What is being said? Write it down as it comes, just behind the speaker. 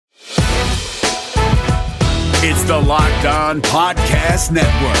It's the Locked On Podcast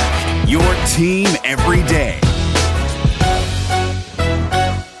Network, your team every day.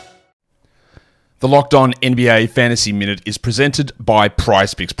 The Locked On NBA Fantasy Minute is presented by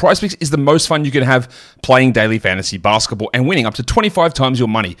PrizePicks. PrizePicks is the most fun you can have playing daily fantasy basketball and winning up to 25 times your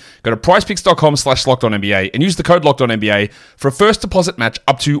money. Go to prizepicks.com/LockedOnNBA and use the code LockedOnNBA for a first deposit match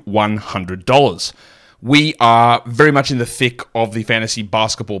up to $100. We are very much in the thick of the fantasy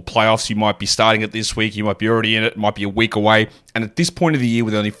basketball playoffs. You might be starting it this week. You might be already in it. It might be a week away. And at this point of the year,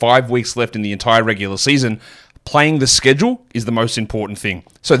 with only 5 weeks left in the entire regular season, playing the schedule is the most important thing.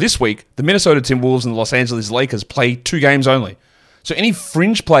 So this week, the Minnesota Timberwolves and the Los Angeles Lakers play 2 games only. So any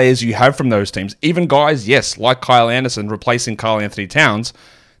fringe players you have from those teams, even guys, yes, like Kyle Anderson replacing Karl Anthony Towns,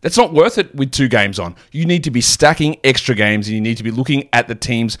 that's not worth it with 2 games on. You need to be stacking extra games, and you need to be looking at the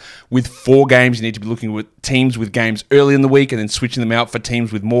teams with 4 games. You need to be looking at teams with games early in the week and then switching them out for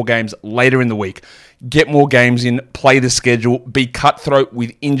teams with more games later in the week. Get more games in, play the schedule, be cutthroat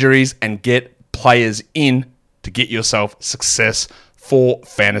with injuries, and get players in to get yourself success for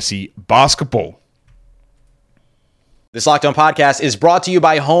fantasy basketball. This Locked On podcast is brought to you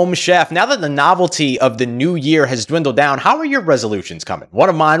by Home Chef. Now that the novelty of the new year has dwindled down, how are your resolutions coming? One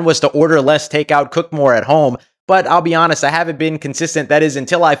of mine was to order less takeout, cook more at home, but I'll be honest, I haven't been consistent. That is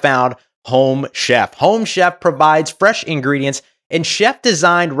until I found Home Chef. Home Chef provides fresh ingredients and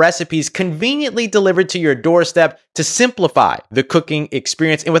chef-designed recipes conveniently delivered to your doorstep to simplify the cooking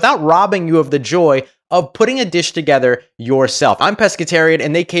experience and without robbing you of the joy of putting a dish together yourself. I'm pescatarian,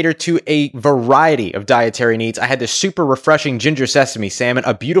 and they cater to a variety of dietary needs. I had this super refreshing ginger sesame salmon,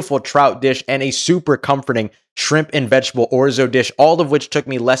 a beautiful trout dish, and a super comforting shrimp and vegetable orzo dish, all of which took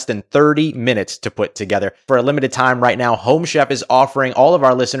me less than 30 minutes to put together. For a limited time right now, Home Chef is offering all of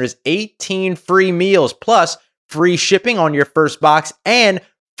our listeners 18 free meals, plus free shipping on your first box, and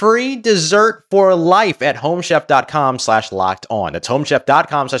free dessert for life at homechef.com/lockedon. That's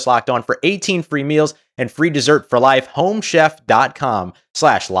homechef.com/lockedon for 18 free meals and free dessert for life.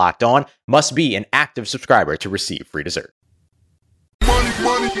 Homechef.com/lockedon. Must be an active subscriber to receive free dessert.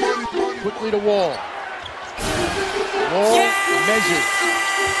 Quickly to Wall. Wall measures.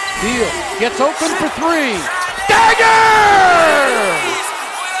 Deal. Gets open for 3. Dagger!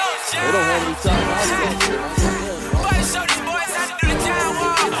 They don't have any time.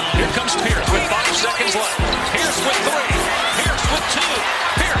 Here comes Pierce with 5 seconds left. Pierce with 3. Pierce with 2.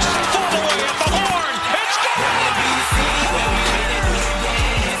 Pierce all the way at the horn. It's gone!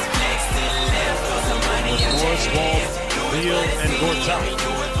 Morris, Wall, Beal, and Gortat.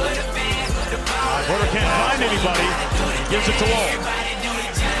 Porter can't find anybody. He gives it to Wall.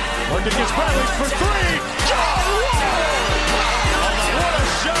 Morgan gets Bradley for 3. John Wall! What a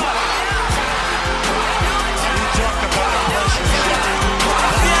shot! You talk about a pressure shot.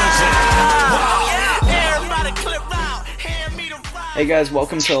 Hey guys,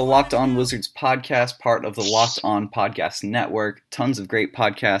 welcome to the Locked On Wizards podcast, part of the Locked On Podcast Network. Tons of great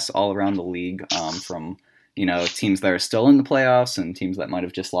podcasts all around the league, from teams that are still in the playoffs and teams that might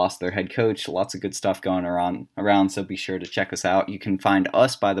have just lost their head coach. Lots of good stuff going around, so be sure to check us out. You can find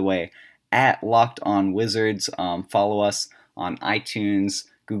us, by the way, at Locked On Wizards. Follow us on iTunes,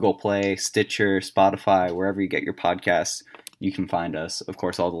 Google Play, Stitcher, Spotify, wherever you get your podcasts. You can find us. Of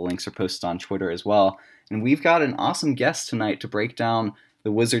course, all the links are posted on Twitter as well. And we've got an awesome guest tonight to break down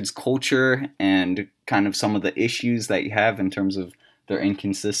the Wizards' culture and kind of some of the issues that you have in terms of their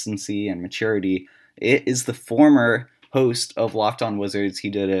inconsistency and maturity. It is the former host of Locked On Wizards. He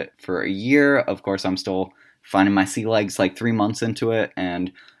did it for a year. Of course, I'm still finding my sea legs like 3 months into it.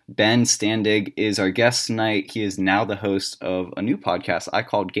 And Ben Standig is our guest tonight. He is now the host of a new podcast, I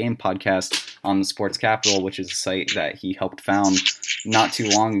Called Game Podcast, on the Sports Capital, which is a site that he helped found not too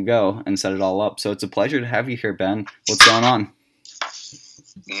long ago and set it all up. So it's a pleasure to have you here, Ben. What's going on?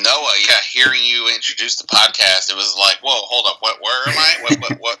 Noah, hearing you introduce the podcast, it was like, whoa, hold up, where am I?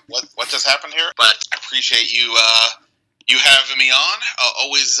 What just happened here? But I appreciate you having me on.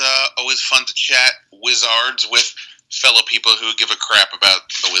 Always fun to chat Wizards with fellow people who give a crap about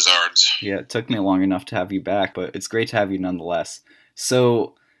the Wizards. Yeah, it took me long enough to have you back, but it's great to have you nonetheless.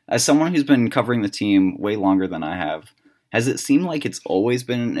 So, as someone who's been covering the team way longer than I have, has it seemed like it's always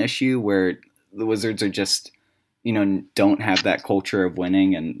been an issue where the Wizards are just, don't have that culture of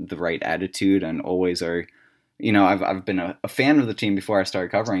winning and the right attitude and always are, I've been a fan of the team before I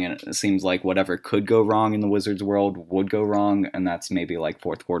started covering it. It seems like whatever could go wrong in the Wizards world would go wrong, and that's maybe like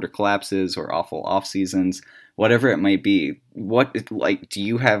fourth quarter collapses or awful off seasons. Whatever it might be, do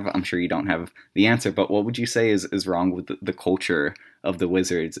you have, I'm sure you don't have the answer, but what would you say is wrong with the culture of the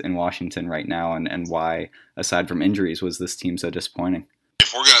Wizards in Washington right now, and why, aside from injuries, was this team so disappointing?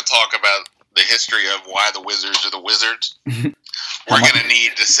 If we're going to talk about the history of why the Wizards are the Wizards, we're going to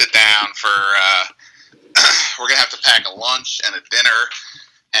need to sit down for, we're going to have to pack a lunch and a dinner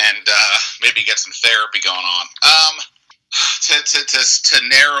and maybe get some therapy going on. To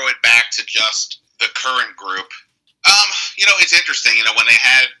narrow it back to just the current group, it's interesting. When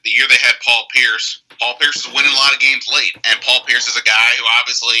the year they had Paul Pierce is winning a lot of games late, and Paul Pierce is a guy who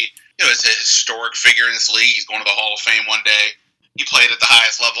obviously, is a historic figure in this league. He's going to the Hall of Fame one day. He played at the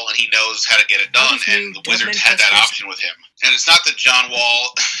highest level, and he knows how to get it done, and the Wizards had that option with him. And it's not that John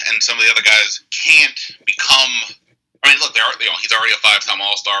Wall and some of the other guys can't become – I mean, look, he's already a 5-time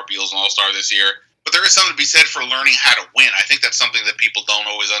All-Star, Beal's an All-Star this year. But there is something to be said for learning how to win. I think that's something that people don't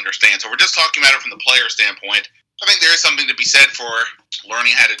always understand. So we're just talking about it from the player standpoint. I think there is something to be said for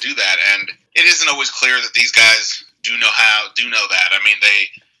learning how to do that. And it isn't always clear that these guys do know that. I mean, they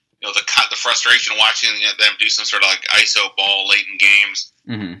 – the frustration watching them do some sort of like ISO ball late in games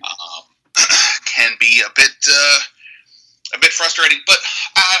can be a bit frustrating. But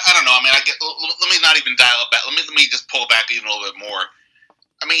I don't know. I mean, let me not even dial it back. Let me just pull it back even a little bit more.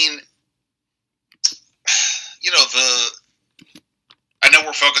 I mean, I know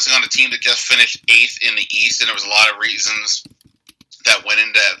we're focusing on a team that just finished 8th in the East, and there was a lot of reasons that went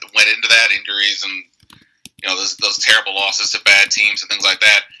into that, injuries and those terrible losses to bad teams and things like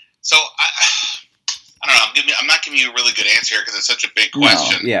that. So I don't know. I'm not giving you a really good answer here because it's such a big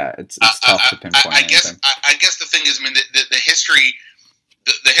question. No, yeah, it's tough to pinpoint. I guess the thing is, I mean, the history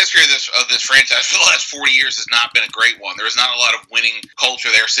of this franchise for the last 40 years has not been a great one. There's not a lot of winning culture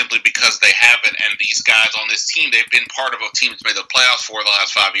there simply because they haven't. And these guys on this team, they've been part of a team that's made the playoffs for the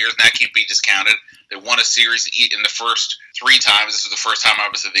last 5 years, and that can't be discounted. They won a series in the first 3 times. This is the first time,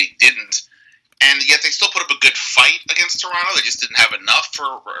 obviously, they didn't. And yet they still put up a good fight against Toronto. They just didn't have enough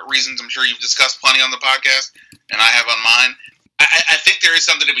for reasons I'm sure you've discussed plenty on the podcast, and I have on mine. I think there is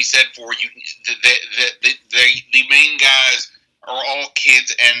something to be said for you. The main guys are all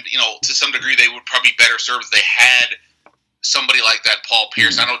kids, and to some degree they would probably better serve if they had somebody like that Paul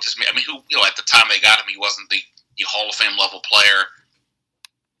Pierce. I know who at the time they got him, he wasn't the Hall of Fame level player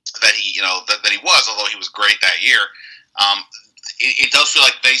that he that he was, although he was great that year. It does feel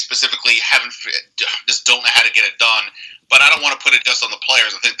like they specifically just don't know how to get it done. But I don't want to put it just on the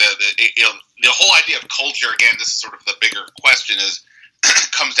players. I think the whole idea of culture, again, this is sort of the bigger question, is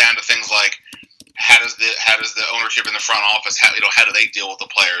comes down to things like how does the ownership in the front office, how do they deal with the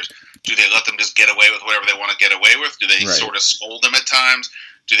players? Do they let them just get away with whatever they want to get away with? Do they sort of scold them at times?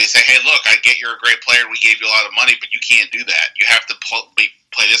 Do they say, hey, look, I get you're a great player, we gave you a lot of money, but you can't do that. You have to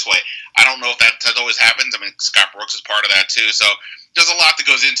play this way. I don't know if that always happens. I mean, Scott Brooks is part of that too. So there's a lot that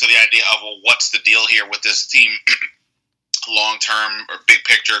goes into the idea of, well, what's the deal here with this team long-term or big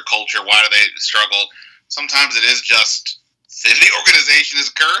picture culture? Why do they struggle? Sometimes it is just the organization is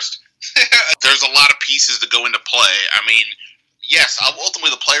cursed. There's a lot of pieces that go into play. I mean, yes,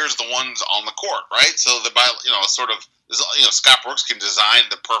 ultimately the players are the ones on the court, right? So Scott Brooks can design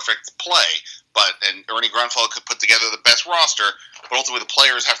the perfect play, and Ernie Grunfeld could put together the best roster, but ultimately the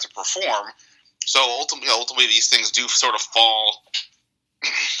players have to perform. So ultimately these things do sort of fall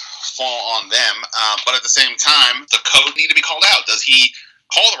on them. But at the same time, the coach need to be called out. Does he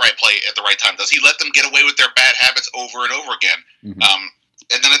call the right play at the right time? Does he let them get away with their bad habits over and over again? Mm-hmm.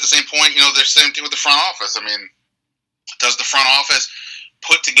 And then at the same point, there's the same thing with the front office. I mean, does the front office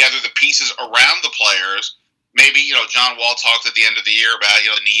put together the pieces around the players? Maybe, John Wall talked at the end of the year about,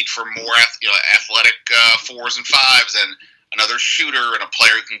 the need for more athletic 4s and 5s and another shooter and a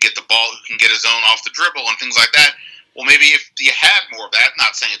player who can get the ball, who can get his own off the dribble and things like that. Well, maybe if you had more of that,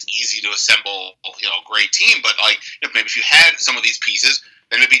 not saying it's easy to assemble, a great team, but maybe if you had some of these pieces,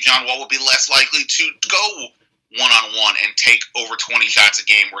 then maybe John Wall would be less likely to go one-on-one and take over 20 shots a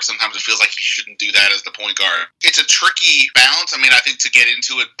game, where sometimes it feels like he shouldn't do that as the point guard. It's a tricky balance. I mean, I think to get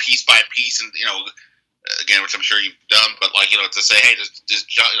into it piece by piece and, again, which I'm sure you've done, but to say, hey, does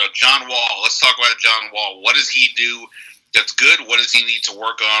John Wall, let's talk about John Wall. What does he do that's good? What does he need to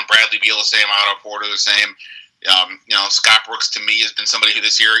work on? Bradley Beal the same, Otto Porter the same. Scott Brooks to me has been somebody who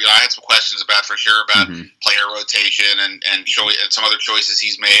this year, I had some questions about for sure about player rotation and some other choices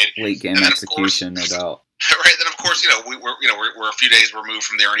he's made. Late game execution, no doubt. Right, then of course, we're a few days removed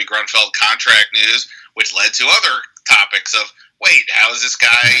from the Ernie Grunfeld contract news, which led to other topics of, wait, how is this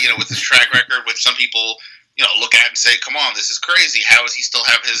guy, with his track record, which some people, look at and say, come on, this is crazy. How does he still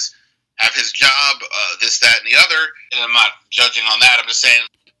have his job, this, that, and the other? And I'm not judging on that. I'm just saying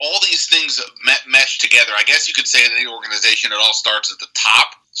all these things mesh together. I guess you could say in any organization, it all starts at the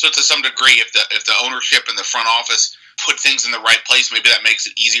top. So to some degree, if the ownership and the front office put things in the right place, maybe that makes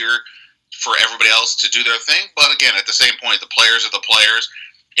it easier for everybody else to do their thing. But again, at the same point, the players are the players.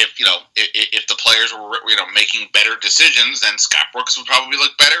 if the players were making better decisions, then Scott Brooks would probably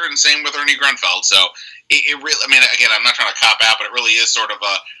look better, and same with Ernie Grunfeld. So it really, I mean, again, I'm not trying to cop out, but it really is sort of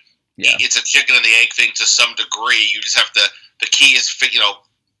it's a chicken and the egg thing to some degree. You just have to. The key is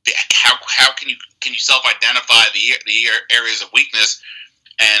how can you self-identify the areas of weakness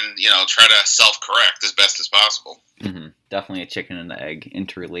and try to self-correct as best as possible. Mm-hmm. Definitely a chicken and the egg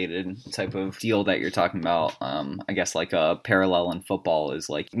interrelated type of deal that you're talking about. I guess like a parallel in football is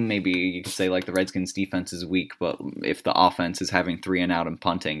like maybe you could say like the Redskins defense is weak, but if the offense is having 3 and out and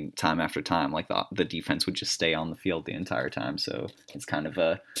punting time after time, like the defense would just stay on the field the entire time. So it's kind of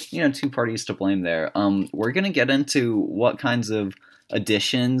a two parties to blame there. We're gonna get into what kinds of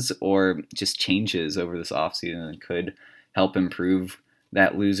additions or just changes over this offseason could help improve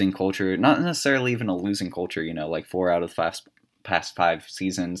that losing culture. Not necessarily even a losing culture, like 4 out of the past 5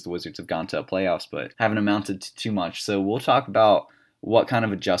 seasons the Wizards have gone to playoffs, but haven't amounted to too much. So we'll talk about what kind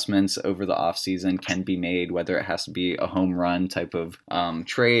of adjustments over the offseason can be made, whether it has to be a home run type of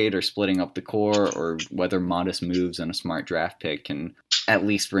trade or splitting up the core, or whether modest moves and a smart draft pick can at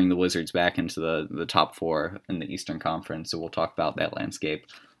least bring the Wizards back into the top 4 in the Eastern Conference. So we'll talk about that landscape.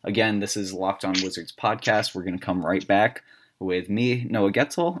 Again, this is Locked On Wizards podcast. We're going to come right back with me, Noah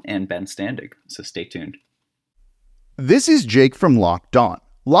Getzel, and Ben Standig. So stay tuned. This is Jake from Locked On.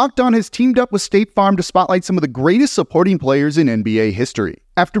 Locked On has teamed up with State Farm to spotlight some of the greatest supporting players in NBA history.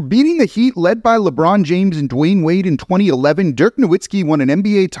 After beating the Heat led by LeBron James and Dwayne Wade in 2011, Dirk Nowitzki won an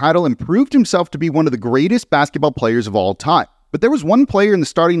NBA title and proved himself to be one of the greatest basketball players of all time. But there was one player in the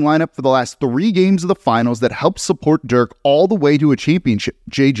starting lineup for the last 3 games of the finals that helped support Dirk all the way to a championship,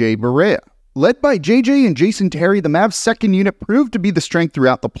 JJ Barea. Led by JJ and Jason Terry, the Mavs' second unit proved to be the strength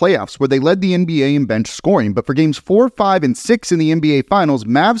throughout the playoffs, where they led the NBA in bench scoring. But for games 4, 5, and 6 in the NBA Finals,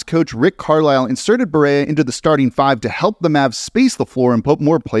 Mavs coach Rick Carlisle inserted Barea into the starting 5 to help the Mavs space the floor and put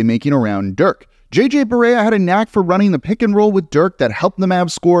more playmaking around Dirk. JJ Barea had a knack for running the pick and roll with Dirk that helped the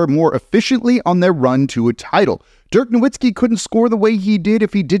Mavs score more efficiently on their run to a title. Dirk Nowitzki couldn't score the way he did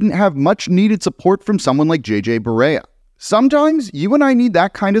if he didn't have much needed support from someone like JJ Barea. Sometimes you and I need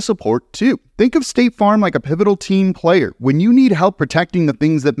that kind of support too. Think of State Farm like a pivotal team player. When you need help protecting the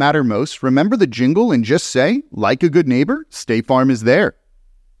things that matter most, remember the jingle and just say, like a good neighbor, State Farm is there.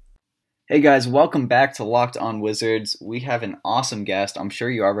 Hey guys, welcome back to Locked On Wizards. We have an awesome guest. I'm sure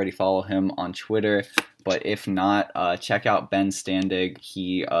you already follow him on Twitter, but if not, check out Ben Standig.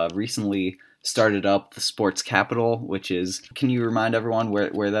 He recently started up the Sports Capital, which is, can you remind everyone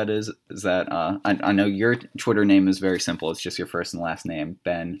where that is? Is that, I know your Twitter name is very simple. It's just your first and last name,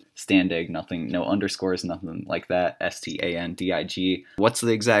 Ben Standig, nothing, no underscores, nothing like that, Standig. What's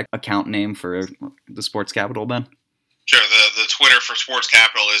the exact account name for the Sports Capital, Ben? Sure. The Twitter for Sports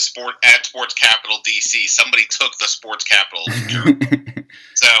Capital is at Sports Capital DC. Somebody took the Sports Capital.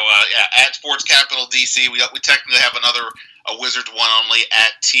 So, at Sports Capital DC. We technically have a Wizards one only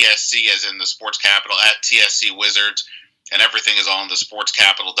at TSC, as in the Sports Capital, at TSC Wizards, and everything is on the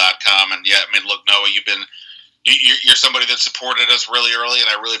sportscapital.com. And yeah, I mean, look, Noah, you're somebody that supported us really early, and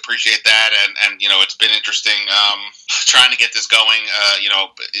I really appreciate that. And it's been interesting trying to get this going.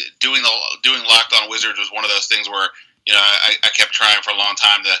 Doing Locked On Wizards was one of those things where I kept trying for a long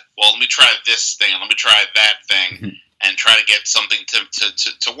time let me try this thing, let me try that thing. And try to get something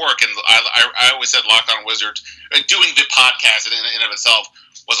to work. And I always said Locked On Wizards, doing the podcast in and of itself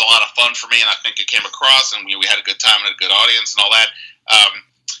was a lot of fun for me, and I think it came across, and we had a good time and a good audience and all that.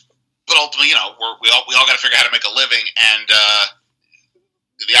 But ultimately, we all got to figure out how to make a living, and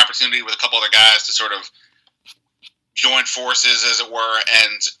the opportunity with a couple other guys to sort of join forces, as it were,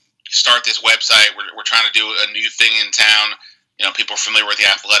 and start this website. We're trying to do a new thing in town. People are familiar with The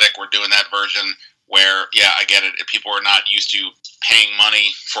Athletic. We're doing that version where, I get it. If people are not used to paying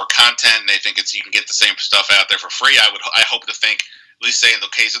money for content, and they think you can get the same stuff out there for free. I hope to think, at least say in the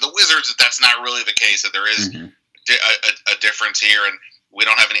case of the Wizards, that's not really the case. That there is a difference here, and we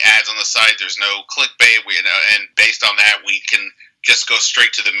don't have any ads on the site. There's no clickbait. And based on that, we can just go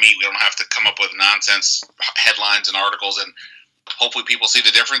straight to the meat. We don't have to come up with nonsense headlines and articles. And hopefully, people see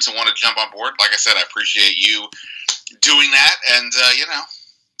the difference and want to jump on board. Like I said, I appreciate you doing that, and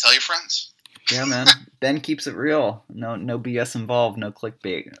tell your friends. Yeah, man. Ben keeps it real. No BS involved. No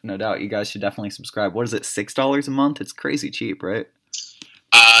clickbait. No doubt. You guys should definitely subscribe. What is it? $6 a month? It's crazy cheap, right?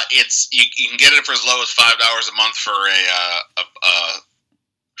 You can get it for as low as $5 a month for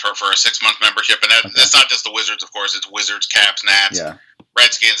a 6-month membership, and that's not just the Wizards, of course. It's Wizards, Caps, Nats,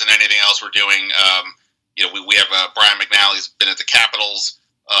 Redskins, and anything else we're doing. We have Brian McNally's been at the Capitals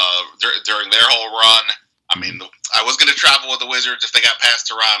during their whole run. I mean, I was going to travel with the Wizards if they got past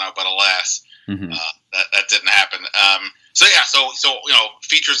Toronto, but alas, that didn't happen. So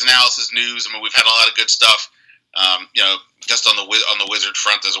features, analysis, news. I mean, we've had a lot of good stuff. Just on the Wizard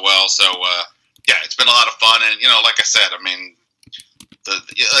front as well. So it's been a lot of fun. And like I said, I mean,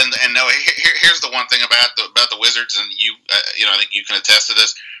 here's the one thing about the Wizards, and I think you can attest to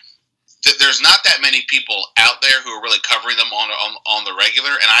this. There's not that many people out there who are really covering them on the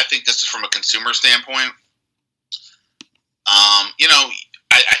regular, and I think this is from a consumer standpoint.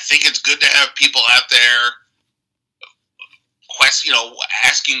 I think it's good to have people out there,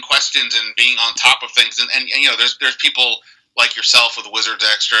 asking questions and being on top of things, and there's people like yourself with Wizards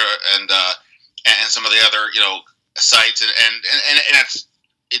Extra and some of the other sites, and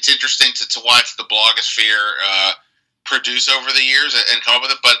it's interesting to watch the blogosphere produce over the years and come up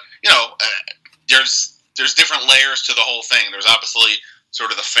with it. But there's different layers to the whole thing. There's obviously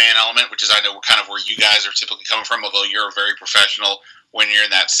sort of the fan element, which is I know kind of where you guys are typically coming from, although you're very professional when you're in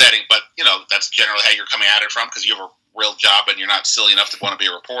that setting. But that's generally how you're coming at it from, because you have a real job and you're not silly enough to want to be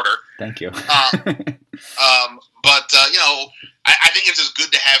a reporter. Thank you. I think it's just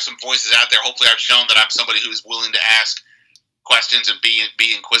good to have some voices out there. Hopefully I've shown that I'm somebody who's willing to ask questions and be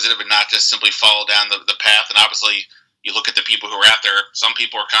inquisitive and not just simply follow down the path. And obviously you look at the people who are out there, some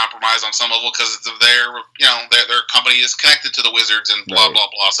people are compromised on some level because of their company is connected to the Wizards and blah, blah,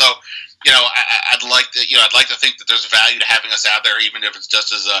 blah. So, I'd like to think that there's value to having us out there, even if it's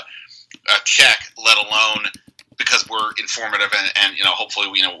just as a check, let alone because we're informative and hopefully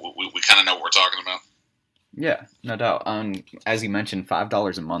we kind of know what we're talking about. Yeah, no doubt. As you mentioned,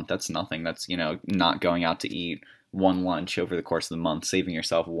 $5 a month, that's nothing. That's, not going out to eat one lunch over the course of the month, saving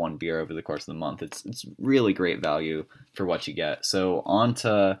yourself one beer over the course of the month. It's really great value for what you get. So on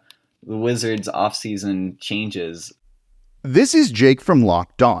to the Wizards offseason changes. This is Jake from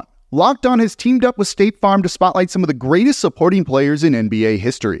Locked On. Locked On has teamed up with State Farm to spotlight some of the greatest supporting players in NBA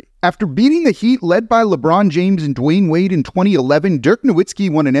history. After beating the Heat led by LeBron James and Dwayne Wade in 2011, Dirk Nowitzki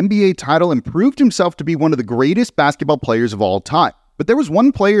won an NBA title and proved himself to be one of the greatest basketball players of all time. But there was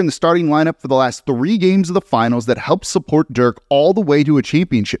one player in the starting lineup for the last 3 games of the finals that helped support Dirk all the way to a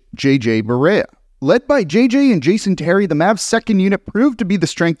championship, JJ Barea. Led by JJ and Jason Terry, the Mavs' second unit proved to be the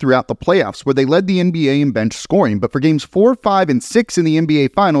strength throughout the playoffs, where they led the NBA in bench scoring. But for games 4, 5, and 6 in the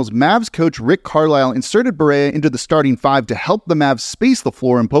NBA Finals, Mavs coach Rick Carlisle inserted Barea into the starting 5 to help the Mavs space the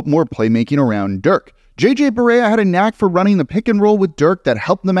floor and put more playmaking around Dirk. JJ Barea had a knack for running the pick and roll with Dirk that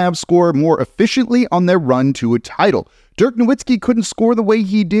helped the Mavs score more efficiently on their run to a title. Dirk Nowitzki couldn't score the way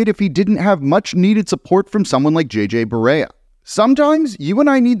he did if he didn't have much needed support from someone like JJ Barea. Sometimes you and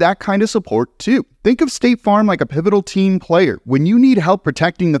I need that kind of support too. Think of State Farm like a pivotal team player. When you need help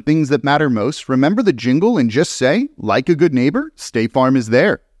protecting the things that matter most, remember the jingle and just say, like a good neighbor, State Farm is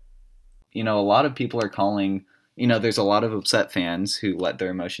there. A lot of people are calling, there's a lot of upset fans who let their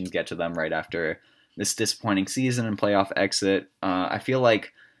emotions get to them right after this disappointing season and playoff exit. I feel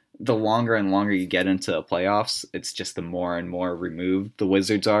like the longer and longer you get into playoffs, it's just the more and more removed the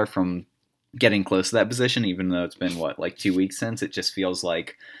Wizards are from getting close to that position, even though it's been 2 weeks since. It just feels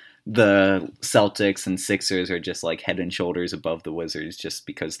like the Celtics and Sixers are just like head and shoulders above the Wizards just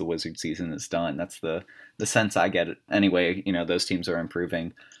because the Wizard season is done. That's the sense I get. Anyway, those teams are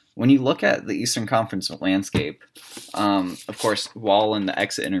improving. When you look at the Eastern Conference landscape, of course, Wall in the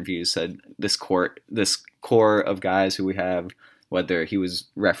exit interview said this core of guys who we have, whether he was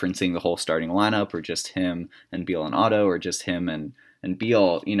referencing the whole starting lineup or just him and Beal and Otto or just him and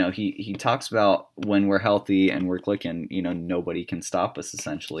Beal, he talks about when we're healthy and we're clicking, nobody can stop us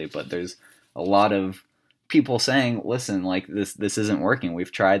essentially. But there's a lot of people saying, listen, like this isn't working.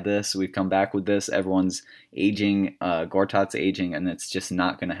 We've tried this. We've come back with this. Everyone's aging. Gortat's aging, and it's just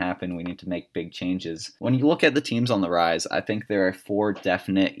not going to happen. We need to make big changes. When you look at the teams on the rise, I think there are 4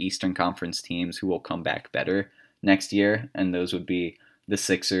 definite Eastern Conference teams who will come back better next year, and those would be the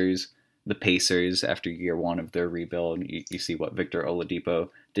Sixers, the Pacers after year 1 of their rebuild. You see what Victor Oladipo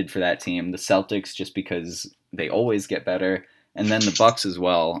did for that team. The Celtics, just because they always get better. And then the Bucks as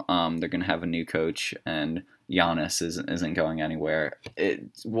well. They're going to have a new coach, and Giannis isn't going anywhere.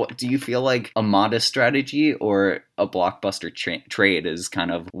 What do you feel like a modest strategy or a blockbuster trade is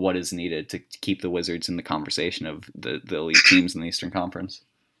kind of what is needed to keep the Wizards in the conversation of the elite teams in the Eastern Conference?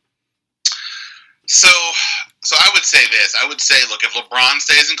 So I would say this. I would say, look, if LeBron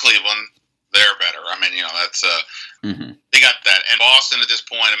stays in Cleveland, they're better. I mean, that's they got that. And Boston at this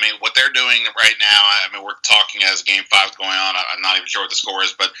point, I mean, what they're doing right now, I mean, we're talking as Game 5 is going on. I'm not even sure what the score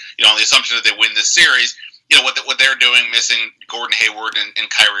is, but, on the assumption that they win this series, what they're doing, missing Gordon Hayward and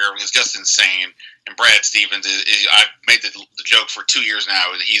Kyrie Irving is just insane. And Brad Stevens I've made the joke for 2 years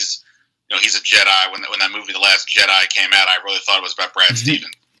now that he's a Jedi. When that movie, The Last Jedi, came out, I really thought it was about Brad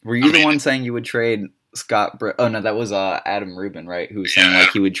Stevens. Were you the one saying you would trade Oh no, that was Adam Rubin, right? Who was saying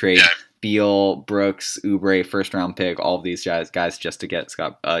like he would trade Beal, Brooks, Oubre, first round pick, all of these guys just to get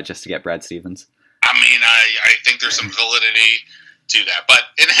Brad Stevens. I mean, I think there's some validity to that, but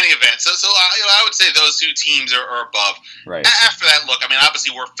in any event, so I would say those two teams are above. Right. After that, look, I mean,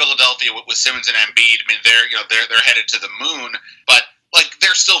 obviously we're Philadelphia with Simmons and Embiid. I mean, they're headed to the moon, but like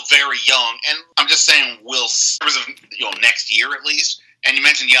they're still very young, and I'm just saying, next year at least. And you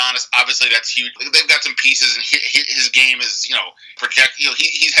mentioned Giannis. Obviously, that's huge. They've got some pieces, and his game is,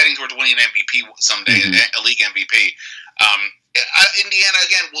 he's heading towards winning an MVP someday, a league MVP. Indiana,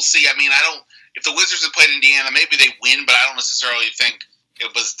 again, we'll see. I mean, if the Wizards had played Indiana, maybe they win, but I don't necessarily think it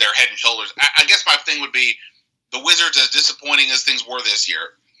was their head and shoulders. I guess my thing would be the Wizards, as disappointing as things were this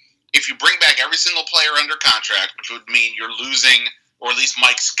year, if you bring back every single player under contract, which would mean you're losing, or at least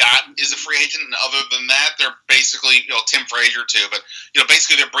Mike Scott is a free agent, and other than that, they're basically, Tim Frazier too, but,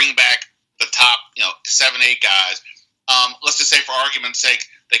 basically they're bringing back the top, 7-8 guys. Let's just say, for argument's sake,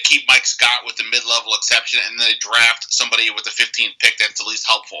 they keep Mike Scott with the mid-level exception, and then they draft somebody with the 15th pick that's the least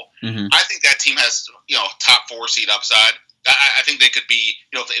helpful. Mm-hmm. I think that team has, top 4 seed upside. I think they could be,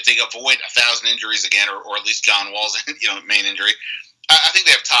 if they avoid 1,000 injuries again, or at least John Wall's, main injury, I think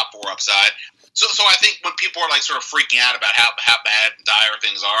they have top 4 upside. So I think when people are like sort of freaking out about how bad and dire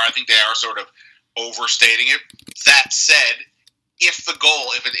things are, I think they are sort of overstating it. That said, if the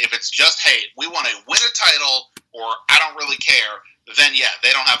goal, if it's just, hey, we want to win a title, or I don't really care, then yeah,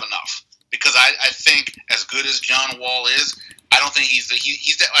 they don't have enough. Because I think as good as John Wall is, I don't think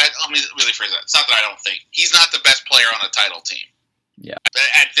let me really phrase that. It's not that I don't think. He's not the best player on a title team. Yeah.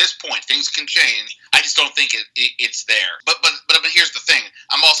 At this point, things can change. I just don't think it's there. But here's the thing.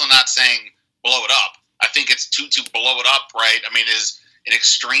 I'm also not saying blow it up. I think it's to blow it up, right? I mean, is an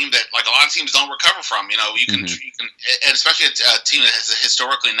extreme that like a lot of teams don't recover from. You can, and especially a team that has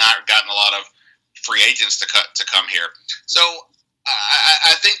historically not gotten a lot of free agents to come here. So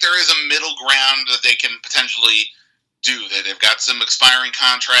I think there is a middle ground that they can potentially do. That they've got some expiring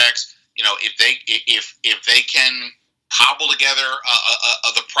contracts. If they can cobble together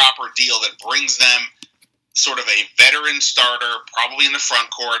the proper deal that brings them sort of a veteran starter, probably in the front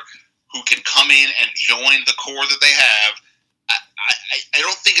court, who can come in and join the core that they have, I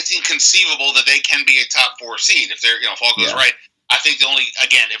don't think it's inconceivable that they can be a top 4 seed if they're if all goes right. I think the only,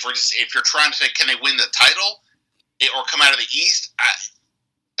 again, if you're trying to say can they win the title or come out of the East,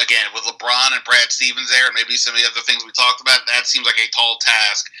 again with LeBron and Brad Stevens there, and maybe some of the other things we talked about, that seems like a tall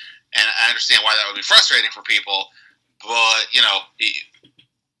task, and I understand why that would be frustrating for people. But you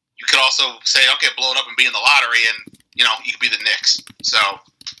could also say, okay, blow it up and be in the lottery, and you could be the Knicks. So.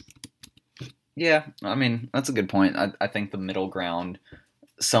 Yeah, I mean, that's a good point. I think the middle ground,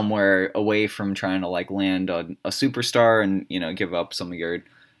 somewhere away from trying to like land a superstar and give up some of your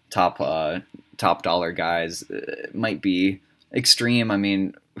top dollar guys, might be extreme. I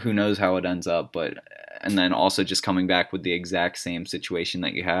mean, who knows how it ends up, and then also just coming back with the exact same situation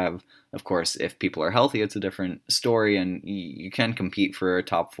that you have. Of course, if people are healthy, it's a different story, and you can compete for a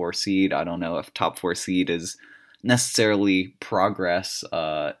top 4 seed. I don't know if top 4 seed is necessarily progress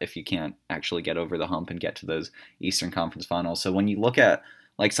if you can't actually get over the hump and get to those Eastern Conference Finals. So when you look at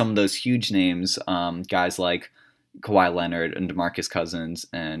like some of those huge names, guys like Kawhi Leonard and DeMarcus Cousins,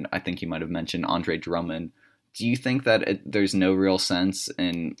 and I think you might have mentioned Andre Drummond, do you think that there's no real sense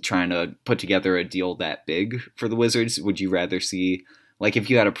in trying to put together a deal that big for the Wizards? Would you rather see, like, if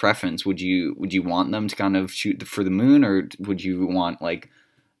you had a preference, would you want them to kind of shoot for the moon, or would you want like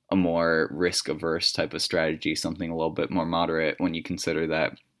a more risk-averse type of strategy, something a little bit more moderate when you consider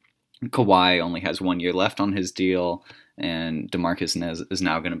that Kawhi only has 1 year left on his deal and DeMarcus is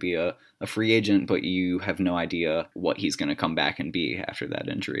now going to be a free agent, but you have no idea what he's going to come back and be after that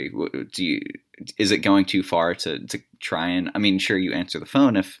injury? Is it going too far to try and, I mean, sure, you answer the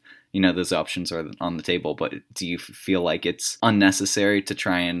phone if those options are on the table, but do you feel like it's unnecessary to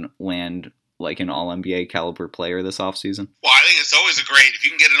try and land like an all-NBA caliber player this offseason? Well, I think it's always if you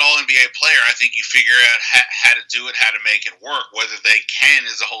can get an all-NBA player, I think you figure out how to do it, how to make it work. Whether they can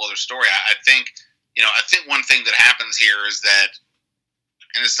is a whole other story. I think one thing that happens here is that,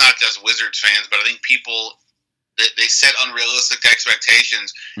 and it's not just Wizards fans, but I think people, they set unrealistic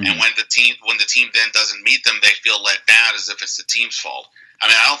expectations, and when the team then doesn't meet them, they feel let down as if it's the team's fault. I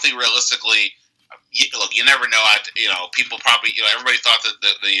mean, I don't think realistically, look, you never know. People probably, everybody thought that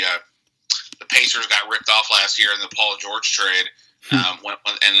the Pacers got ripped off last year in the Paul George trade,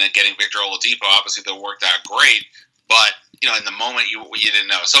 and then getting Victor Oladipo, obviously that worked out great. But in the moment, you didn't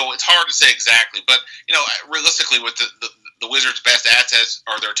know. So it's hard to say exactly. But realistically, with the Wizards' best assets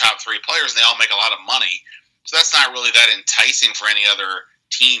are their top 3 players, and they all make a lot of money. So that's not really that enticing for any other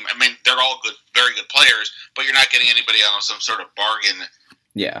team. I mean, they're all good, very good players, but you're not getting anybody on some sort of bargain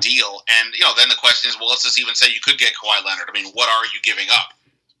deal. And, then the question is, well, let's just even say you could get Kawhi Leonard. I mean, what are you giving up?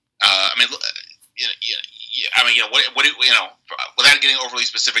 Without getting overly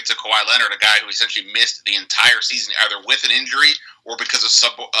specific to Kawhi Leonard, a guy who essentially missed the entire season either with an injury or because of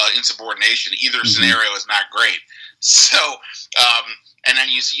insubordination. Either scenario is not great. So, and then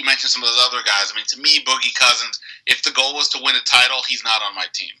you mentioned some of those other guys. I mean, to me, Boogie Cousins, if the goal was to win a title, he's not on my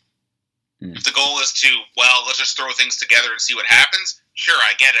team. If the goal is to, let's just throw things together and see what happens, sure,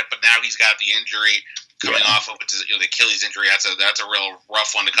 I get it. But now he's got the injury coming off of, which is the Achilles injury. That's a real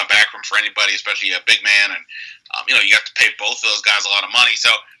rough one to come back from for anybody, especially a big man. And you have to pay both of those guys a lot of money.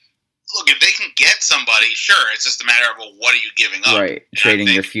 So look, if they can get somebody, sure, it's just a matter of, well, what are you giving up? Right, trading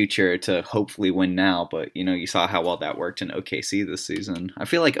your future to hopefully win now. But you saw how well that worked in OKC this season. I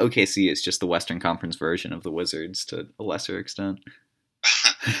feel like OKC is just the Western Conference version of the Wizards to a lesser extent.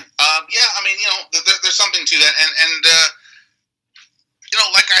 I mean, there's something to that, and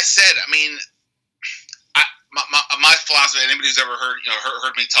like I said, I mean, my philosophy. Anybody who's ever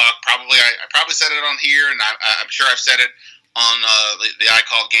heard me talk, I probably said it on here, and I'm sure I've said it on the I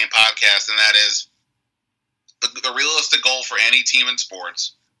Called Game podcast, and that is the realistic goal for any team in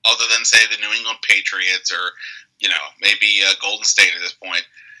sports, other than say the New England Patriots or maybe Golden State at this point,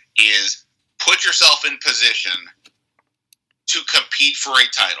 is put yourself in position to compete for a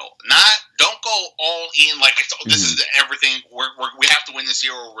title. Don't go all in like this is everything. We have to win this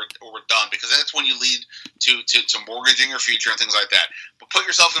year or we're done, because that's when you lead to mortgaging your future and things like that. But put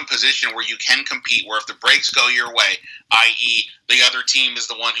yourself in position where you can compete, where if the breaks go your way, i.e. the other team is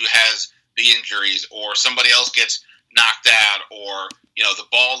the one who has the injuries, or somebody else gets knocked out, or the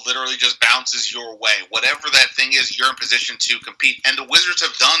ball literally just bounces your way. Whatever that thing is, you're in position to compete. And the Wizards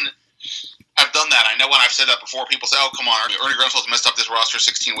have done that. I know when I've said that before, people say, oh, come on, Ernie Grunfeld's messed up this roster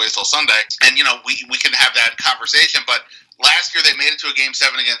 16 ways till Sunday. And, we can have that conversation. But last year they made it to a Game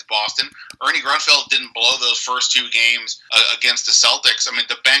 7 against Boston. Ernie Grunfeld didn't blow those first two games against the Celtics. I mean,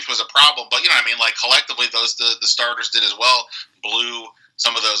 the bench was a problem. But, collectively, the starters did as well, blew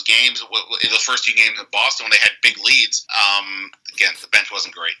some of those games, those first two games in Boston when they had big leads. Again, the bench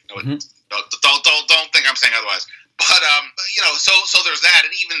wasn't great. Don't think I'm saying otherwise. But, so there's that.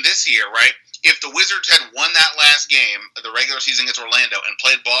 And even this year, right, if the Wizards had won that last game, the regular season against Orlando, and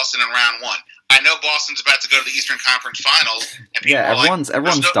played Boston in round one, I know Boston's about to go to the Eastern Conference Finals. And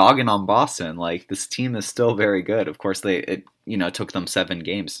everyone's dogging on Boston. Like, this team is still very good. Of course, it took them 7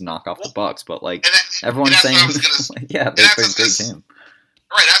 games to knock off the Bucks, but, everyone's saying, they played a great game.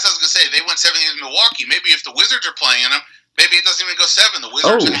 Right, that's what I was going to say. They went 7 games in Milwaukee. Maybe if the Wizards are playing them, maybe it doesn't even go 7. The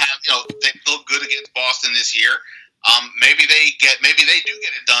Wizards they look good against Boston this year. Maybe they do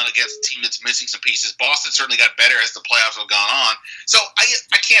get it done against a team that's missing some pieces. Boston certainly got better as the playoffs have gone on. So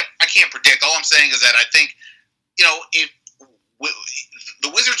I can't predict. All I'm saying is that I think if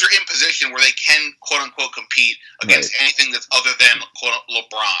the Wizards are in position where they can quote unquote compete against anything that's other than quote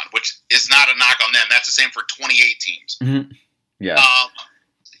LeBron, which is not a knock on them. That's the same for 28 teams. Mm-hmm. Yeah.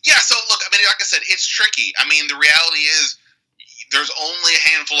 So look, I mean, like I said, it's tricky. I mean, the reality is, there's only a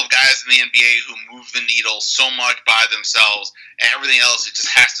handful of guys in the NBA who move the needle so much by themselves, and everything else, it just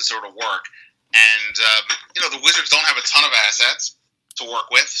has to sort of work. And, the Wizards don't have a ton of assets to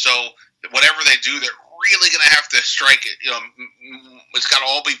work with, so whatever they do, they're really going to have to strike it. It's got to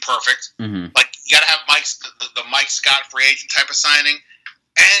all be perfect. Mm-hmm. Like, you got to have the Mike Scott free agent type of signing,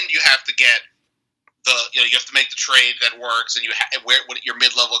 and you have to get you have to make the trade that works, and your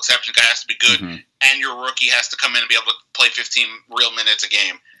mid-level exception guy has to be good, and your rookie has to come in and be able to play 15 real minutes a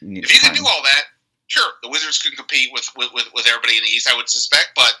game. If you can do all that, sure, the Wizards can compete with everybody in the East, I would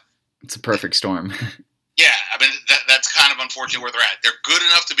suspect, but it's a perfect storm. Yeah, I mean, that's kind of unfortunate where they're at. They're good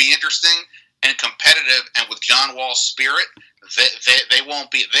enough to be interesting and competitive, and with John Wall's spirit, they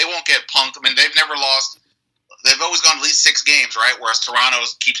won't get punked. I mean, they've never lost. They've always gone at least 6 games, right? Whereas Toronto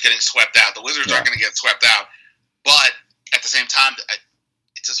keeps getting swept out. The Wizards aren't going to get swept out. But at the same time,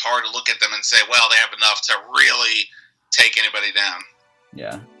 it's just hard to look at them and say, well, they have enough to really take anybody down.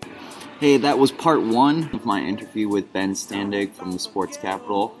 Yeah. Hey, that was part 1 of my interview with Ben Standig from the Sports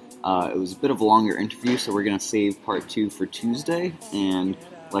Capital. It was a bit of a longer interview, so we're going to save part 2 for Tuesday and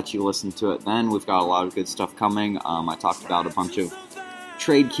let you listen to it then. We've got a lot of good stuff coming. I talked about a bunch of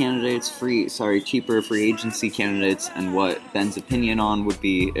trade candidates, cheaper free agency candidates, and what Ben's opinion on would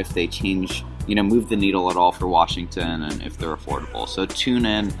be if they change, move the needle at all for Washington and if they're affordable. So tune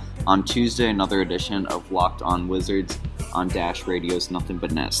in on Tuesday, another edition of Locked On Wizards. on Dash Radio's Nothing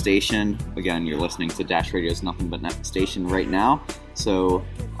But Net station. Again, you're listening to Dash Radio's Nothing But Net station right now. So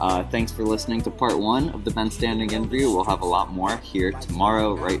thanks for listening to part 1 of the Ben Standig interview. We'll have a lot more here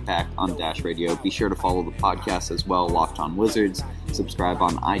tomorrow, right back on Dash Radio. Be sure to follow the podcast as well, Locked On Wizards. Subscribe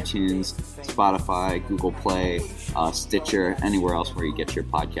on iTunes, Spotify, Google Play, Stitcher, anywhere else where you get your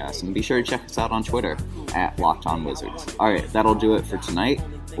podcasts. And be sure to check us out on Twitter at Locked On Wizards. All right, that'll do it for tonight.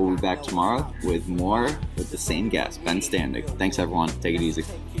 We'll be back tomorrow with more with the same guest, Ben Standig. Thanks, everyone. Take it easy.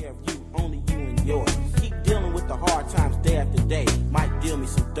 Keep dealing with the hard times day after day. Might deal me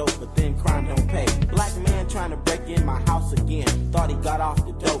some dope, but then crime don't pay. Black man trying to break in my house again. Thought he got off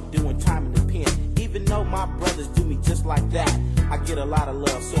the dope, doing time in the pen. Even though my brothers do me just like that, I get a lot of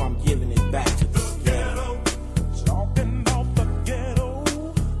love, so I'm giving it back to the ghetto. Talking about the ghetto.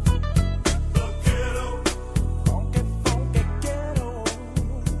 The ghetto. Funky, funky ghetto.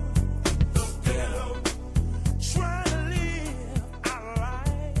 The ghetto. Trying to live our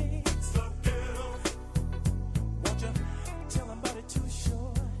lives. The ghetto. Won't you tell them about it too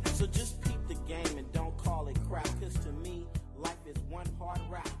short? So just peep the game and don't call it crap. Cause to me, life is one hard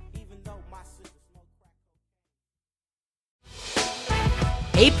rap. Even though my sister smoke crack.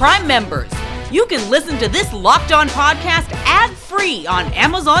 Hey, Prime members, you can listen to this Locked On podcast ad-free on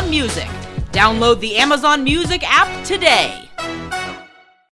Amazon Music. Download the Amazon Music app today.